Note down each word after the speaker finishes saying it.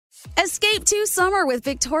Escape to summer with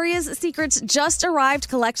Victoria's Secret's just arrived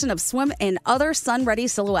collection of swim and other sun-ready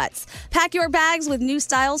silhouettes. Pack your bags with new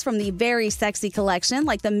styles from the Very Sexy collection,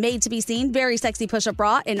 like the made-to-be-seen Very Sexy push-up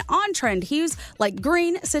bra, and on-trend hues like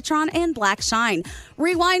green, citron, and black shine.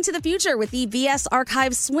 Rewind to the future with the VS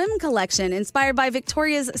Archive swim collection, inspired by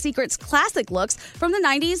Victoria's Secret's classic looks from the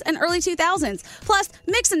 90s and early 2000s. Plus,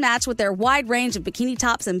 mix and match with their wide range of bikini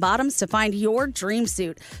tops and bottoms to find your dream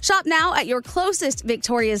suit. Shop now at your closest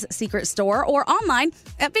Victoria's Secret store or online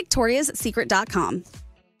at victoriassecret.com.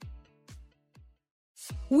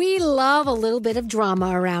 We love a little bit of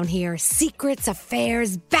drama around here. Secrets,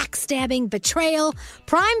 affairs, backstabbing, betrayal.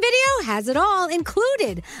 Prime Video has it all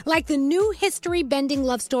included, like the new history-bending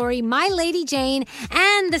love story, My Lady Jane,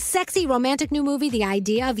 and the sexy romantic new movie, The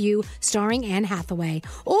Idea of You, starring Anne Hathaway.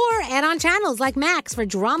 Or add-on channels like Max for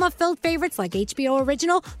drama-filled favorites like HBO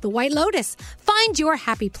original, The White Lotus. Find your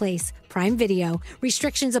happy place. Prime Video.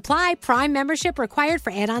 Restrictions apply. Prime membership required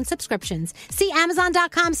for add-on subscriptions. See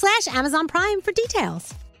Amazon.com/Amazon Prime for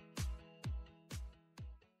details.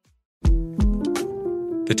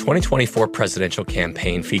 The 2024 presidential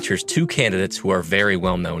campaign features two candidates who are very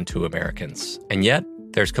well known to Americans. And yet,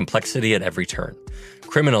 there's complexity at every turn.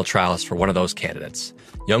 Criminal trials for one of those candidates.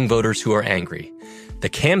 Young voters who are angry. The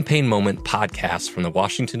Campaign Moment podcast from the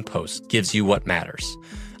Washington Post gives you what matters.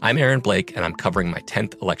 I'm Aaron Blake, and I'm covering my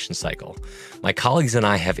 10th election cycle. My colleagues and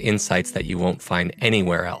I have insights that you won't find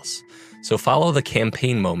anywhere else. So follow The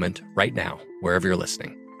Campaign Moment right now, wherever you're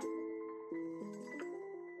listening.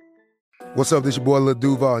 What's up, this your boy Lil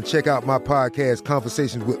Duval, and check out my podcast,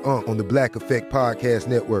 Conversations with Unc, on the Black Effect Podcast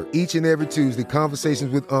Network. Each and every Tuesday,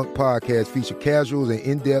 Conversations with Unc podcast feature casuals and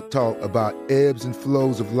in-depth talk about ebbs and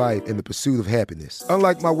flows of life and the pursuit of happiness.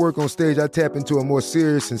 Unlike my work on stage, I tap into a more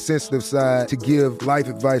serious and sensitive side to give life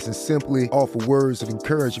advice and simply offer words of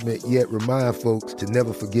encouragement, yet remind folks to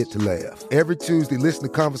never forget to laugh. Every Tuesday, listen to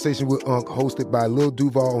Conversations with Unc, hosted by Lil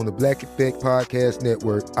Duval on the Black Effect Podcast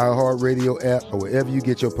Network, iHeartRadio app, or wherever you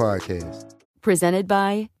get your podcasts. Presented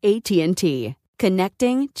by AT&T.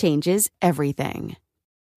 Connecting changes everything.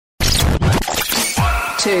 2,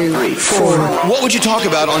 3, 4. What would you talk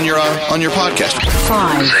about on your podcast?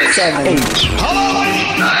 5, 7, 8. Hello,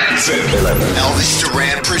 9, 10, 11. Elvis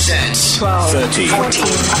Duran presents 12, 13, 14, 15.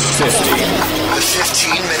 The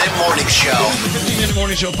 15-minute morning show. The 15-minute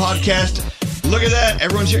morning show podcast. Look at that.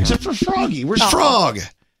 Everyone's here except for Froggy. Where's Frog?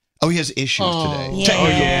 Oh, he has issues today. He's got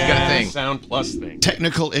a thing. Sound plus thing.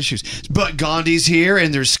 Technical issues. But Gandhi's here,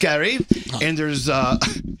 and there's Scary, and there's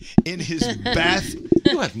in his bath.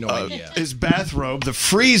 You have no idea. His bathrobe, the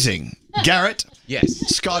freezing Garrett. Yes.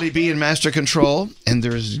 Scotty B in Master Control, and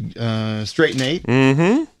there's Straight Nate.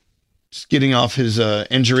 Mm-hmm. Just getting off his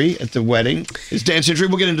injury at the wedding. His dance injury.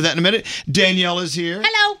 We'll get into that in a minute. Danielle is here.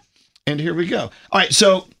 Hello. And here we go. All right,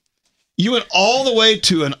 so you went all the way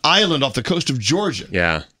to an island off the coast of Georgia.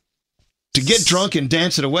 Yeah. To get drunk and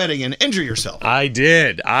dance at a wedding and injure yourself. I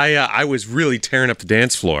did. I was really tearing up the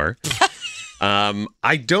dance floor.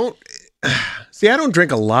 I don't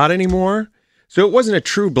drink a lot anymore. So it wasn't a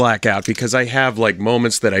true blackout because I have like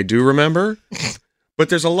moments that I do remember. But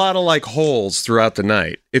there's a lot of like holes throughout the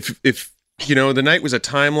night. If you know, the night was a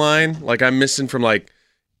timeline, like I'm missing from like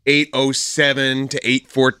 8:07 to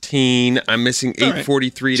 8:14. I'm missing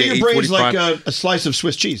 8:43 to 8:45. So your brain's like a slice of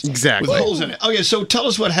Swiss cheese. Exactly. With holes in it. Okay, so tell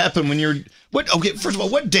us what happened when you're... First of all,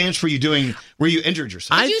 what dance were you doing where you injured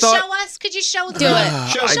yourself? Could you show us? Could you show the room?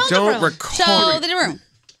 I don't recall. Show the room.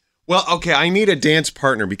 Well, okay, I need a dance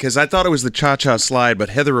partner because I thought it was the Cha-Cha Slide, but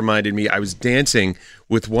Heather reminded me I was dancing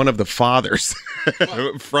with one of the fathers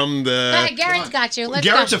from the... Garrett's got you.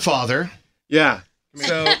 Garrett's a father. Yeah.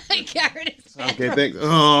 So Garrett is okay, thanks.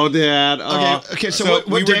 Oh, Dad. Okay. So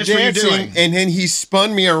what dance were you doing? And then he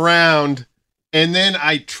spun me around, and then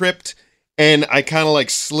I tripped, and I kind of like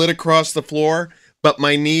slid across the floor, but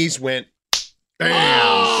my knees went bam,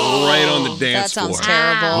 right on the dance floor. That sounds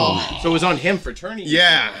terrible. So it was on him for turning.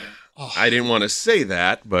 Yeah. I didn't want to say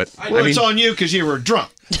that, but Well, it's on you because you were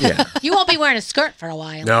drunk. Yeah. You won't be wearing a skirt for a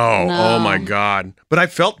while. No. Oh my God. But I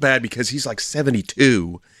felt bad because he's like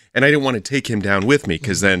 72. And I didn't want to take him down with me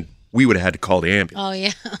because then we would have had to call the ambulance. Oh,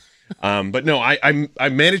 yeah. But no, I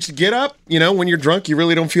managed to get up. You know, when you're drunk, you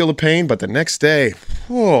really don't feel the pain. But the next day,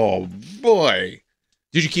 oh, boy.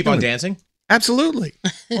 Did you keep on dancing? Absolutely.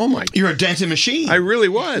 Oh, my. You're a dancing machine. I really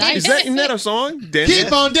was. Isn't that a song? Dancing?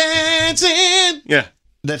 Keep on dancing. Yeah.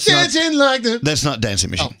 That's dancing like the... That's not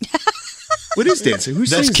Dancing Machine. What is dancing? Who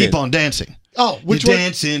That's sings Keep it? On Dancing. Oh, which You're one?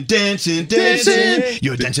 dancing.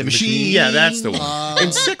 You're a dancing machine. Yeah, that's the one.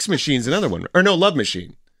 And Sex Machine's another one. Or no, Love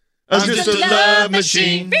Machine. I'm just a love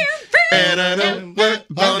machine. And I don't work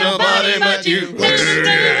for nobody but you.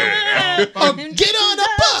 Get on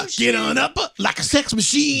up, get on up, like a sex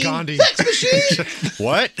machine. Gandhi. Sex machine.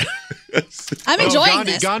 What? I'm enjoying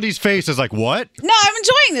this. Gandhi's face is like, what? No, I'm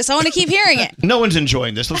enjoying this. I want to keep hearing it. No one's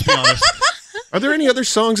enjoying this. Let's be honest. Are there any other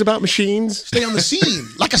songs about machines? Stay on the scene,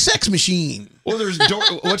 like a sex machine. Well, there's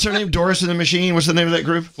what's her name? Doris and the Machine. What's the name of that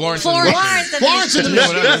group? Florence and the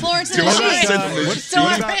Machine. Florence and the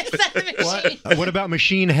Machine. What about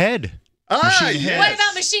Machine Head? What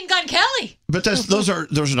about Machine Gun Kelly? But those are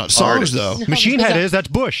not songs though. Machine Head that's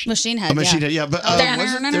Bush. Machine Head. Machine Head, yeah. But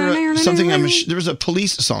wasn't there something? There was a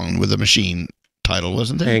police song with a machine title,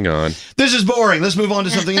 wasn't there? Hang on. This is boring. Let's move on to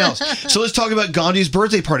something else. So let's talk about Gandhi's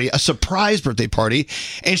birthday party, a surprise birthday party,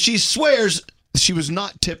 and she swears she was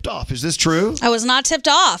not tipped off. Is this true? I was not tipped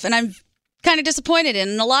off, and I'm kind of disappointed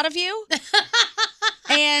in a lot of you,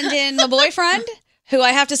 and in my boyfriend, who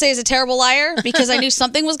I have to say is a terrible liar because I knew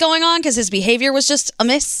something was going on because his behavior was just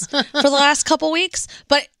amiss for the last couple weeks.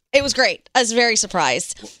 But it was great. I was very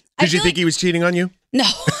surprised. Did you think he was cheating on you? No.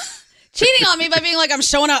 Cheating on me by being like, I'm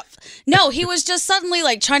showing up. No, he was just suddenly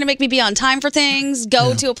like trying to make me be on time for things,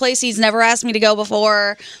 go to a place he's never asked me to go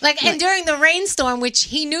before. And during the rainstorm, which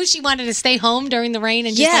he knew she wanted to stay home during the rain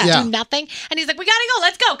and just do nothing. And he's like, we got to go.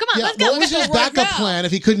 Let's go. Come on, let's go. What was his backup plan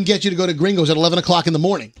if he couldn't get you to go to Gringo's at 11 o'clock in the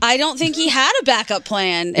morning? I don't think he had a backup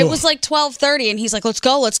plan. It was like 12:30 and he's like, let's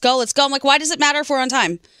go. I'm like, why does it matter if we're on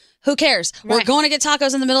time? Who cares? Right. We're going to get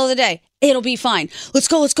tacos in the middle of the day. It'll be fine. Let's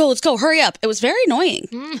go. Hurry up. It was very annoying.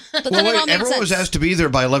 But then it all made everyone sense. was asked to be there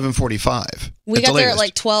by 11:45. We got there at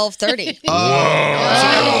like 12:30.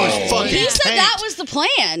 He said that was the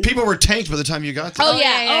plan. People were tanked by the time you got there. Oh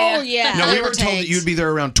yeah. No, we were told that you'd be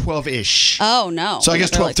there around 12-ish. Oh no. So I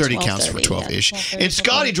guess We got there 12:30 counts for 12-ish. 12:30. And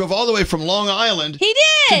Scotty drove all the way from Long Island He to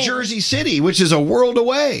did. Jersey City, which is a world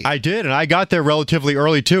away. I did, and I got there relatively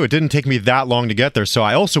early, too. It didn't take me that long to get there, so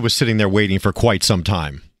I also was sitting there waiting for quite some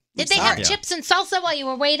time. Did they have chips and salsa while you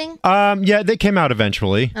were waiting? Yeah, they came out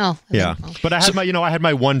eventually. Oh. Yeah. But I had I had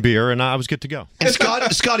my one beer, and I was good to go. And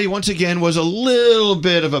Scotty, once again, was a little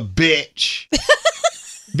bit of a bitch.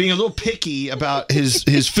 Being a little picky about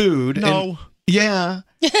his food. No. Yeah.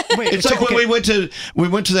 Wait, It's like when we went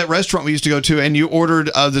to that restaurant we used to go to, and you ordered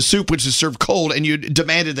the soup, which is served cold, and you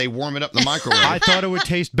demanded they warm it up in the microwave. I thought it would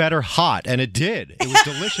taste better hot, and it did. It was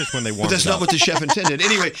delicious when they warmed But that's it not up. what the chef intended.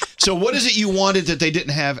 Anyway, so what is it you wanted that they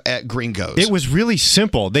didn't have at Gringo's? It was really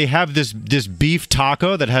simple. They have this beef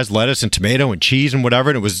taco that has lettuce and tomato and cheese and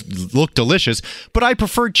whatever, and looked delicious. But I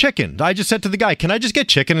preferred chicken. I just said to the guy, "Can I just get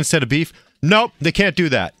chicken instead of beef?" Nope, they can't do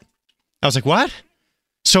that. I was like, "What?"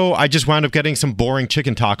 So I just wound up getting some boring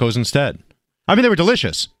chicken tacos instead. I mean, they were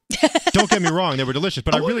delicious. Don't get me wrong, they were delicious,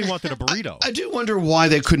 but I really wanted a burrito. I do wonder why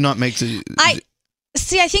they could not make the...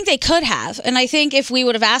 I think they could have, and I think if we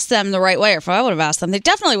would have asked them the right way, or if I would have asked them, they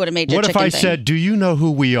definitely would have made your What if chicken I thing. said, "Do you know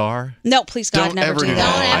who we are?" No, please God, Don't never ever do do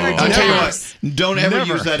that. that. I'll tell you that. what, don't ever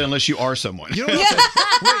Never. use that unless you are someone. You know what else?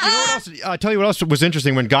 Wait, you know what else? I'll tell you what else was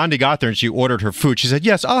interesting. When Gandhi got there and she ordered her food, she said,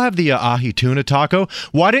 "Yes, I'll have the ahi tuna taco."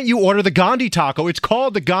 Why didn't you order the Gandhi taco? It's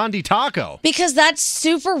called the Gandhi taco. Because that's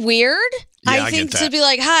super weird. Yeah, I I think get to that. be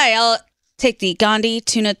like, "Hi, I'll take the Gandhi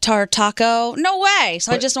tuna taco." No way.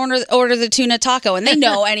 So I just order the tuna taco, and they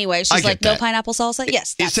know anyway. I She's get like, "No that. pineapple salsa."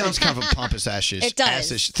 Yes, It that's sounds kind of a pompous It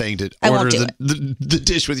does. assish thing to I won't order do the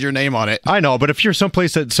dish with your name on it. I know, but if you're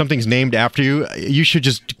someplace that something's named after you, you should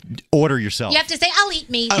just order yourself. You have to say, I'll eat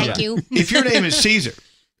me, thank you. If your name is Caesar,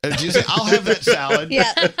 do you say, "I'll have that salad"?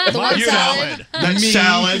 Yeah, the My one salad. That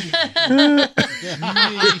salad.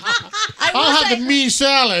 I'll have the me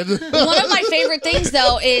salad. One of my favorite things,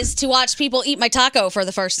 though, is to watch people eat my taco for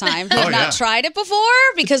the first time who have Oh, yeah. not tried it before,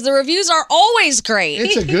 because the reviews are always great.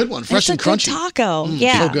 It's a good one, fresh It's a and good crunchy. taco.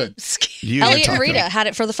 Yeah. So good. You and Elliot and taco. Rita had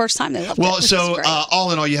it for the first time. They loved Well, it. It so was great.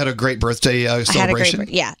 all in all, you had a great birthday I had a celebration. great,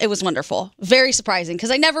 yeah, it was wonderful. Very surprising because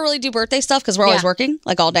I never really do birthday stuff because we're always Yeah. working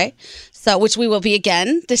like all day. So, which we will be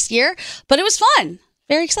again this year, but it was fun.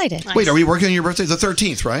 Very excited. Wait, are we working on your birthday? The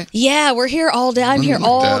 13th, right? Yeah, we're here all day. I'm here Look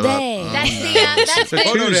all that up. day. That's the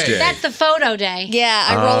Tuesday. that's the photo day. Yeah,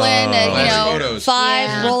 I roll in at photos. 5,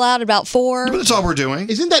 Yeah. roll out about 4. But that's all we're doing.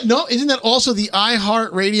 Isn't that also the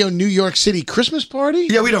iHeartRadio New York City Christmas party?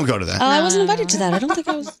 Yeah, we don't go to that. I wasn't invited to that. I don't think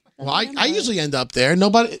I was. Well, I usually end up there.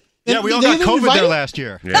 Nobody. Yeah, we all they got didn't COVID invite there you? last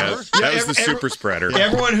year. Yeah, that was the every- super spreader.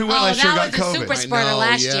 Everyone who went Oh, last year that got was the COVID. super I spreader know,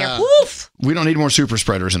 last yeah. year. Woof. We don't need more super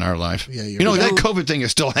spreaders in our life. Yeah, you know, you're that right. COVID thing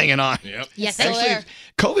is still hanging on. Yes, Still they there.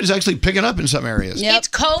 COVID is actually picking up in some areas. Yep. It's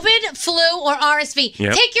COVID, flu, or RSV.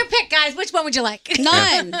 Yep. Take your pick, guys. Which one would you like?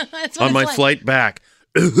 None. That's what On my it's like. flight back,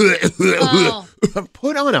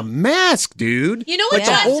 Put on a mask, dude. You know what Like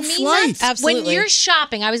the drives whole me flight. nuts? Absolutely. When you're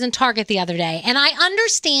shopping, I was in Target the other day, and I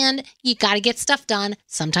understand you got to get stuff done.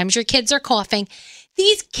 Sometimes your kids are coughing.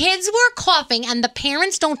 These kids were coughing, and the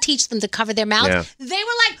parents don't teach them to cover their mouths. Yeah. They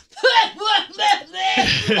were like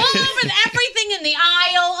all over everything in the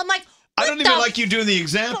aisle. I'm like, I don't even like you doing the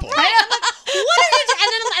example. right? I'm like, what are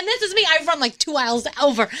you doing? And this is me. I run like 2 aisles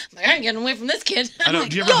over. I'm like, I ain't getting away from this kid. I know.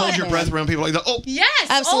 Do you ever hold your breath around people like that? Oh, Yes,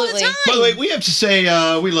 Absolutely. all the time. by the way, we have to say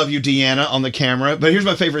we love you, Deanna, on the camera. But here's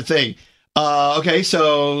my favorite thing. Okay,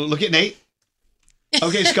 so look at Nate.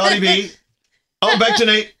 Okay, Scotty B. Oh, back to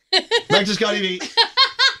Nate. Back to Scotty B.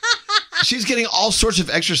 She's getting all sorts of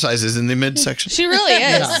exercises in the midsection. She really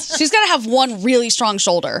is. She's got to have one really strong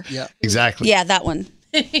shoulder. Yeah. Exactly. Yeah, that one.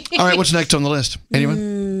 All right, what's next on the list? Anyone?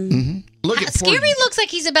 Mm-hmm. Look at poor- Scary looks like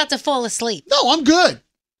he's about to fall asleep. No, I'm good.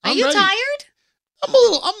 Are I'm you ready. tired? I'm a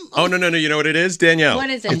little. Oh, no. You know what it is, Danielle? What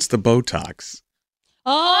is it? It's the Botox.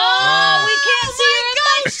 Oh, we can't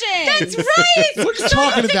see your emotions. That's right. What are you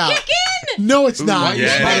talking about? Kick in. No, it's not.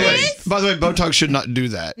 Yeah. By the way, Botox should not do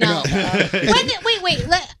that. No. Wait.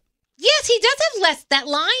 Yes, he does have less. That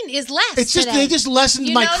line is less. It's just today. they just lessened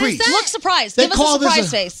You my notice crease. that? Look surprised. They Give us call a this surprise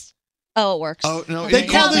a- face. Oh, it works. Oh no! They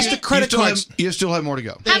call No, this they- the credit cards. You still have more to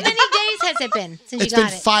go. How many days has it been since It's you been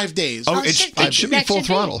got it? 5 days. Oh, Oh, it shit. should be That full should be.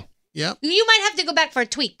 throttle. Yep. You might have to go back for a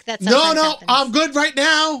tweak. That's No, I'm good right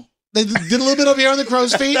now. They did a little bit over here on the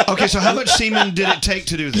crow's feet. Okay, so how much semen did it take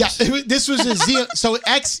to do this? Yeah, this was a so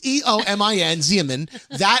Xeomin, Xeomin.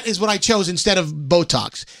 That is what I chose instead of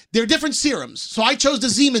Botox. They're different serums, so I chose the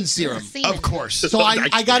Xeomin serum. Of course. So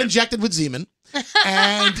I got injected with Xeomin,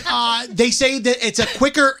 and they say that it's a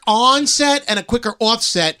quicker onset and a quicker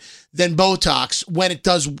offset than Botox when it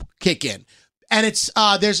does kick in. And it's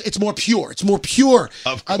more pure. It's more pure.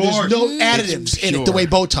 Of There's course. no additives in it the way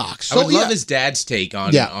Botox. So I would love yeah. his dad's take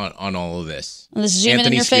on on all of this. This is zooming in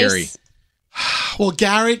Anthony your Scary. face. Well,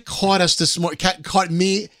 Garrett caught us this morning. Caught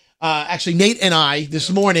me, actually Nate and I this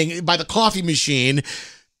morning by the coffee machine,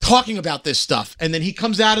 talking about this stuff. And then he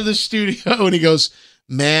comes out of the studio and he goes,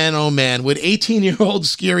 "Man, oh man, would 18-year-old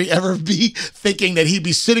Scary ever be thinking that he'd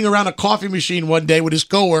be sitting around a coffee machine one day with his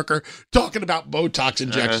coworker talking about Botox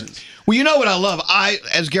injections?" Well, you know what I love?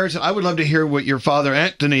 As Garrett said, I would love to hear what your father,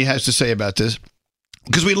 Anthony, has to say about this.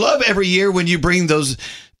 Because we love every year when you bring those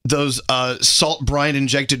salt brine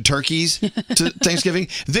injected turkeys to Thanksgiving.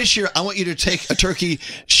 This year, I want you to take a turkey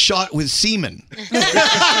shot with semen.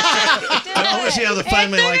 I want to see how the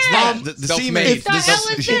family likes that. The semen.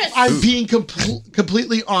 If I'm being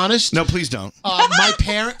completely honest. No, please don't.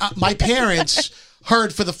 My parents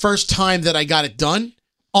heard for the first time that I got it done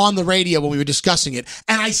on the radio when we were discussing it,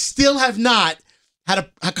 and I still have not had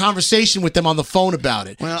a conversation with them on the phone about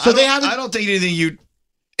it. Well, so I don't think anything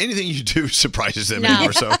you do surprises them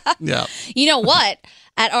anymore. So yeah. You know what?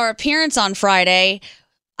 At our appearance on Friday,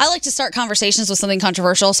 I like to start conversations with something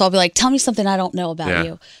controversial. So I'll be like, tell me something I don't know about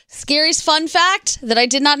you. Scary's fun fact that I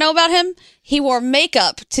did not know about him. He wore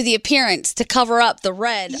makeup to the appearance to cover up the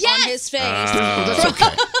red on his face. that's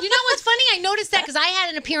okay. You know what's funny? I noticed that because I had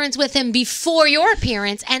an appearance with him before your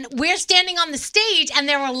appearance, and we're standing on the stage, and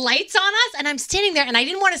there were lights on us, and I'm standing there, and I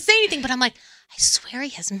didn't want to say anything, but I'm like, I swear he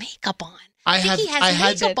has makeup on. I think he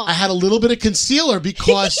has makeup on. I had a little bit of concealer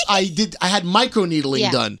because I had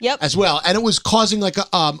microneedling done as well, and it was causing like That's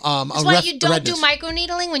why you don't do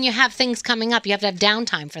microneedling when you have things coming up. You have to have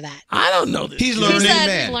downtime for that. I don't know this. He's learning,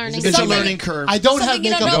 He's learning. It's a learning curve. I don't have makeup.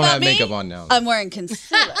 You don't know about me? makeup on now. I'm wearing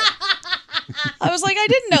concealer. I was like, I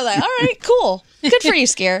didn't know that. All right, cool. Good for you,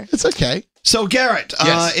 Scare. It's okay. So Garrett,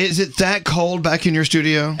 Yes. is it that cold back in your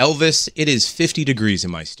studio? Elvis, it is 50 degrees in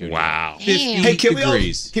my studio. Wow. 50 Hey, can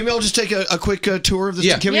degrees. we all just take a quick tour of this?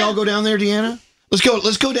 Yeah. Can we all go down there, Deanna?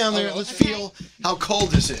 Let's go down there. Let's feel how cold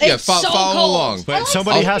this is. Yeah, It's so follow cold. along. But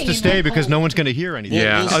somebody has to stay because no one's going to hear anything.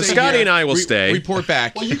 Yeah. We'll stay Scotty here. and I will stay. Report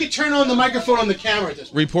back. Well, you can turn on the microphone on the camera at this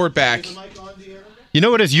point. Report back. You know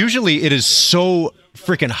what it is? Usually it is so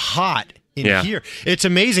freaking hot in here. It's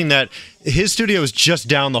amazing that his studio is just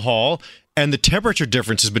down the hall, and the temperature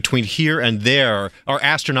differences between here and there are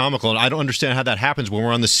astronomical, and I don't understand how that happens when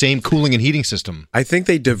we're on the same cooling and heating system. I think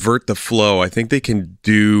they divert the flow. I think they can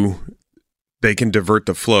divert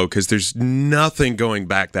the flow because there's nothing going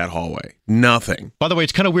back that hallway. Nothing. By the way,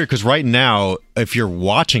 it's kind of weird because right now, if you're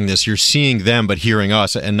watching this, you're seeing them but hearing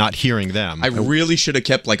us and not hearing them. I really should have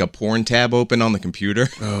kept like a porn tab open on the computer.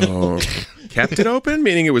 Oh, kept it open?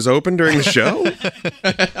 Meaning it was open during the show?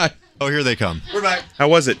 Oh, here they come. We're back. How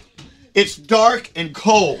was it? It's dark and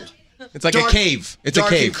cold. It's like Dark- a cave. It's a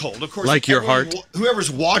dark cave. and cold. Of course, Like your everyone- heart?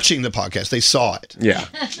 Whoever's watching the podcast, they saw it. Yeah.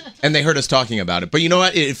 And they heard us talking about it. But you know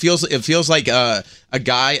what? It feels like a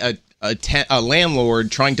guy, a landlord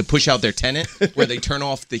trying to push out their tenant, where they turn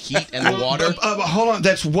off the heat and the water. Hold on,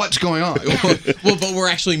 that's what's going on. Well, but we're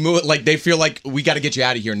actually moving. Like they feel like we got to get you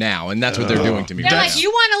out of here now, and that's what they're doing to me. They're like, you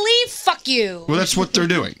want to leave? Fuck you. Well, that's what they're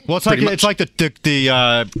doing. Well, it's like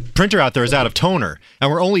the printer out there is out of toner, and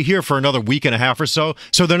we're only here for another week and a half or so.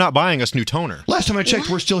 So they're not buying us new toner. Last time I checked,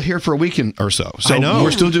 we're still here for a week or so. So I know. We're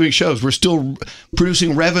still doing shows. We're still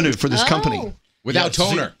producing revenue for this company. Without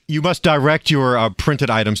toner. You must direct your printed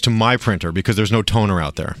items to my printer because there's no toner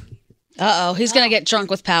out there. Uh-oh, he's going to get drunk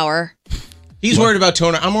with power. He's worried about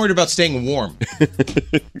toner. I'm worried about staying warm.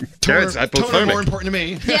 Toner more important to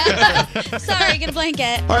me. Yeah. Sorry, get a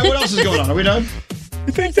blanket. All right, what else is going on? Are we done? I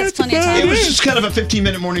think that's plenty of time. It was just kind of a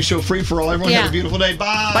 15-minute morning show, free for all. Everyone have a beautiful day.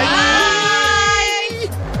 Bye. Bye.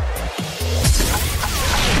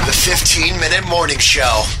 The 15-minute morning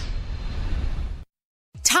show.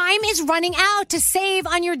 Time is running out to save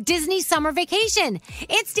on your Disney summer vacation.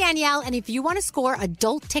 It's Danielle, and if you want to score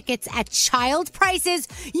adult tickets at child prices,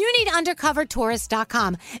 you need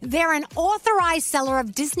UndercoverTourist.com. They're an authorized seller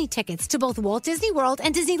of Disney tickets to both Walt Disney World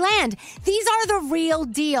and Disneyland. These are the real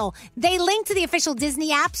deal. They link to the official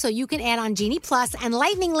Disney app so you can add on Genie Plus and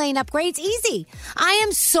Lightning Lane upgrades easy. I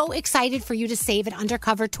am so excited for you to save at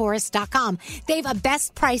UndercoverTourist.com. They've a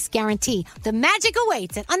best price guarantee. The magic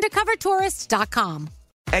awaits at UndercoverTourist.com.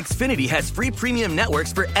 Xfinity has free premium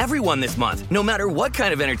networks for everyone this month, no matter what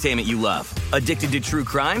kind of entertainment you love. Addicted to true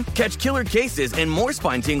crime? Catch killer cases and more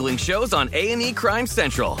spine-tingling shows on A&E Crime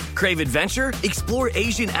Central. Crave adventure? Explore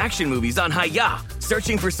Asian action movies on Hi-YAH.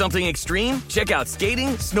 Searching for something extreme? Check out skating,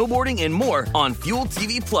 snowboarding, and more on Fuel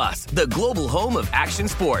TV Plus, the global home of action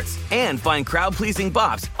sports. And find crowd-pleasing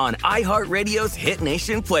bops on iHeartRadio's Hit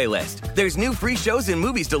Nation playlist. There's new free shows and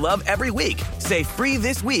movies to love every week. Say free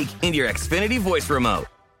this week in your Xfinity voice remote.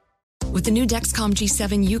 With the new Dexcom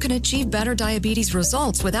G7, you can achieve better diabetes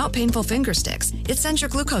results without painful finger sticks. It sends your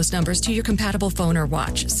glucose numbers to your compatible phone or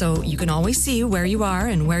watch, so you can always see where you are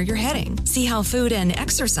and where you're heading. See how food and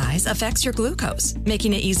exercise affects your glucose,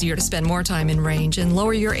 making it easier to spend more time in range and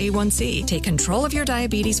lower your A1C. Take control of your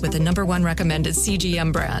diabetes with the #1 recommended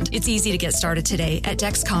CGM brand. It's easy to get started today at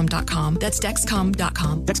Dexcom.com. That's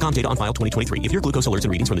Dexcom.com. Dexcom data on file 2023. If your glucose alerts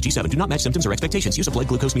and readings from the G7 do not match symptoms or expectations, use a blood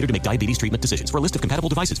glucose meter to make diabetes treatment decisions. For a list of compatible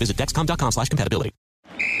devices, visit Dexcom.com/compatibility.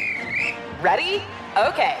 Ready?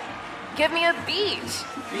 Okay. Give me a beach.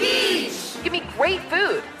 Beach. Give me great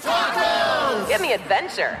food. Tacos. Give me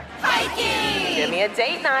adventure. Hiking. Give me a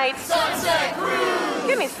date night. Sunset cruise.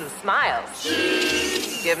 Give me some smiles.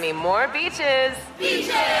 Cheese. Give me more beaches.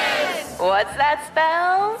 Beaches. What's that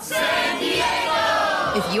spell? San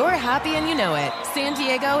Diego. If you're happy and you know it, San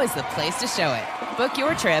Diego is the place to show it. Book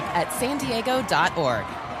your trip at sandiego.org.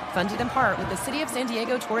 Funded in part with the City of San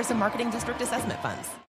Diego Tourism Marketing District Assessment Funds.